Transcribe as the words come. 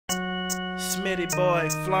Smitty Boy,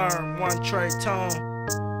 Flurn, One Trey Tone,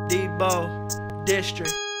 Debo,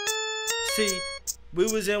 District. See, we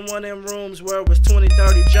was in one of them rooms where it was 20,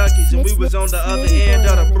 30 junkies, and we was on the other end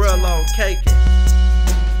of the Brillo caking.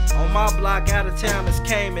 On my block out of town is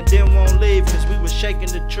came and didn't want to leave, cause we was shaking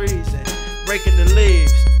the trees and breaking the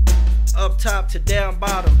leaves. Up top to down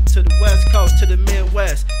bottom, to the west coast, to the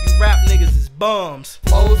midwest. You rap niggas is bums.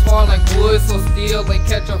 Flows hard like wood, so still they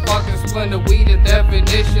catch a fucking splendor. We the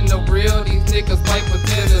definition of real. These niggas play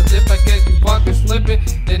pretenders. If I catch you fucking slipping,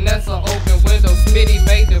 then that's an open window. Smitty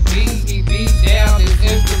made the beat, he beat down his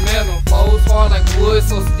instrumental. Flows hard like wood,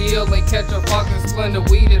 so still they catch a fucking splendor.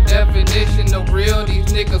 We the definition of real.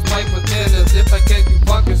 These niggas play pretenders. If I catch you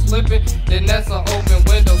fucking slipping, then that's an open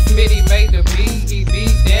window. Smitty made the beat, he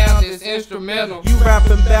beat down his instrumental. You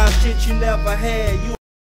rapping about shit you never had. You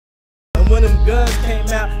and when them guns came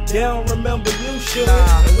out, they don't remember you shooting.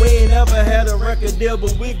 And we ain't ever had a record deal,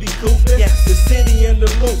 but we be cooping. The city in the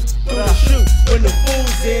loop, through the shoot. When the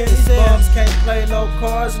fool's in, these bums can't play no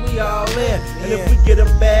cards, we all in. And if we get a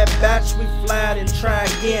bad batch, we fly it and try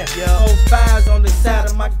again. Hold fires on the side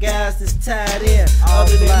of my guys that's tied in.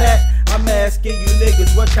 Other than that, I'm asking you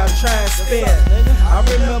niggas what y'all try and spend. I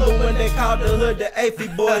remember when they called the hood the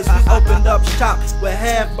AFI boys. We opened up shop with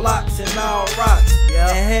half blocks and all rocks. And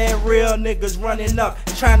had real niggas running up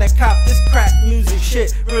trying to cop this crack music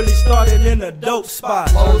shit. Really started in a dope spot.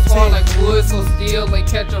 Flows hard like wood, so still they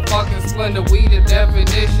catch a fucking splendor. We the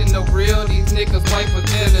definition of real. These niggas play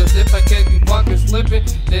pretenders. If I catch you fucking slipping,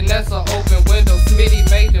 then that's an open window. Smitty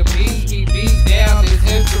made the beat, he beat down his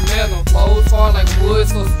instrumental. Flows hard like wood,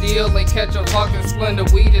 so still they catch a fucking splendor.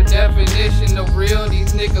 We the definition of real.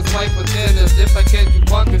 These niggas play pretenders. If I catch you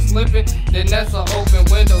fucking slipping, then that's an open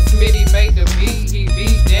window. Smitty made the beat, he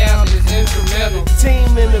beat down his instrumental.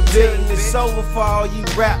 Team in the building, it's over for all you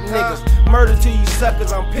rap niggas. Murder to you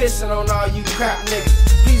suckers, I'm pissing on all you crap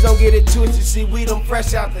niggas. Please don't get it twisted, see we them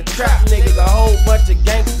fresh out the trap niggas. A whole bunch of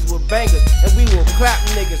gangsters with bangers, and we will clap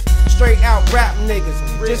niggas. Straight out rap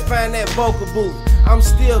niggas, just find that vocal booth. I'm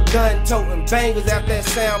still gun toting bangers out that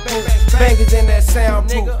soundproof. Bangers in that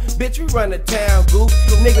soundproof. Bitch, we run the town, goof.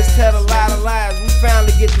 Niggas tell a lot of lies, we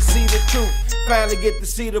finally get to see the truth. Finally get to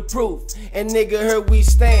see the proof. And nigga heard we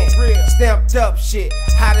stand. Stamped up shit,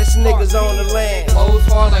 hottest niggas on the land. Flows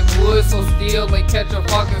hard like wood, so still they catch a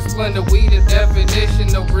fucking splendor. We the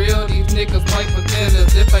definition of real. These niggas play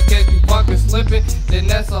pretenders. If I catch you fucking slipping, then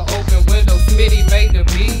that's an open window. Smitty made the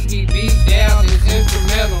beat, he beat down his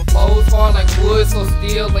instrumental. Flows hard like wood, so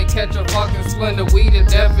still they catch a fucking splendor. We the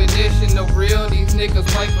definition of real. These niggas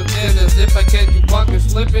play pretenders. If I catch you fucking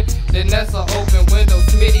slipping, then that's an open window.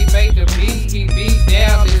 Smitty made the beat, he beat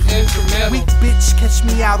down his instrumental. Weak bitch, catch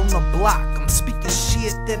me out on the block. I'm speaking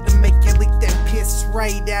shit that'll make you lick that piss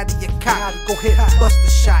right out of your cock. Go ahead, bust a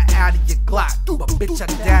shot out of your Glock. But bitch, I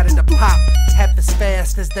doubted the pop half as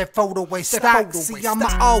fast as that photo way stock. See, I'ma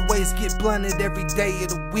always get blunted every day of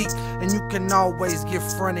the week, and you can always get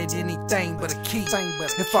fronted anything but a key.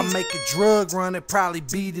 If I make a drug run, it probably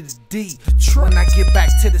be to the D. When I get back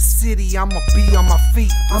to the city, I'ma be on my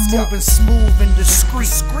feet. I'm moving smooth and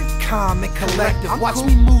discreet, calm and collective. Watch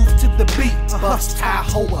me move to the beat. Bust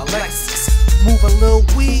Tahoe Alexis. Move a little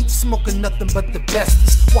weed, smoking nothing but the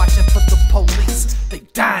bestest. Watching for the police, they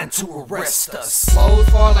dying to arrest us. Flows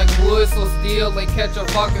hard like wood, so still they catch a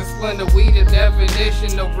fucking splendor. We the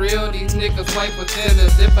definition of real. These niggas play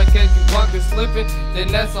pretenders. If I catch you fucking slipping, then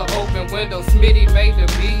that's an open window. Smitty made the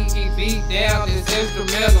beat, he beat down his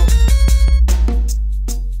instrumental.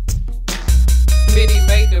 Smitty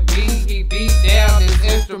made the beat, he beat down his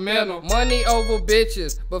instrumental. Money over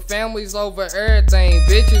bitches, but families over everything.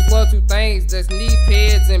 Bitches love two things, that's knee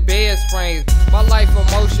pads and bed sprains. My life a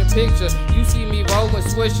motion picture, you see me rolling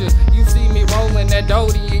swishers. You see me rolling that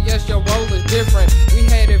Doty, and yes, your roll is different. We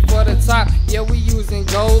headed for the top, yeah, we using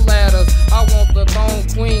gold ladders. I want the Lone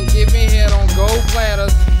Queen, give me head on gold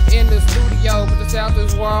platters. In the studio, but the South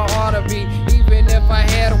is where I ought to be. Even if I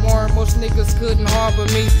had a warrant, most niggas couldn't harbor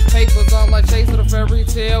me. Papers all I chase with a fairy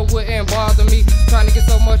tale wouldn't bother me. Trying to get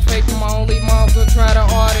so much paper, my only mom's gonna try to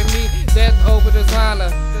order me. Death over designer,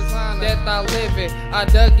 death I live it. I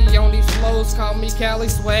Dougie on these flows, call me Cali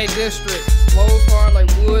Swag District. Flows hard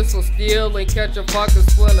like wood, so still and catch a fucking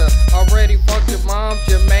splinter. Already fucked your mom,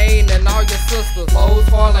 Jermaine, and all your sisters. Flows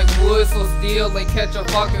hard like wood, so still and catch a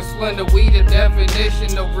fucking splinter. We the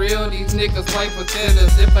definition of real. These niggas play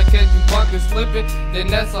pretenders. If I catch you fucking slipping, then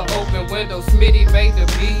that's an open window. Smitty made the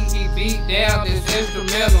beat, he beat down his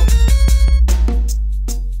instrumental.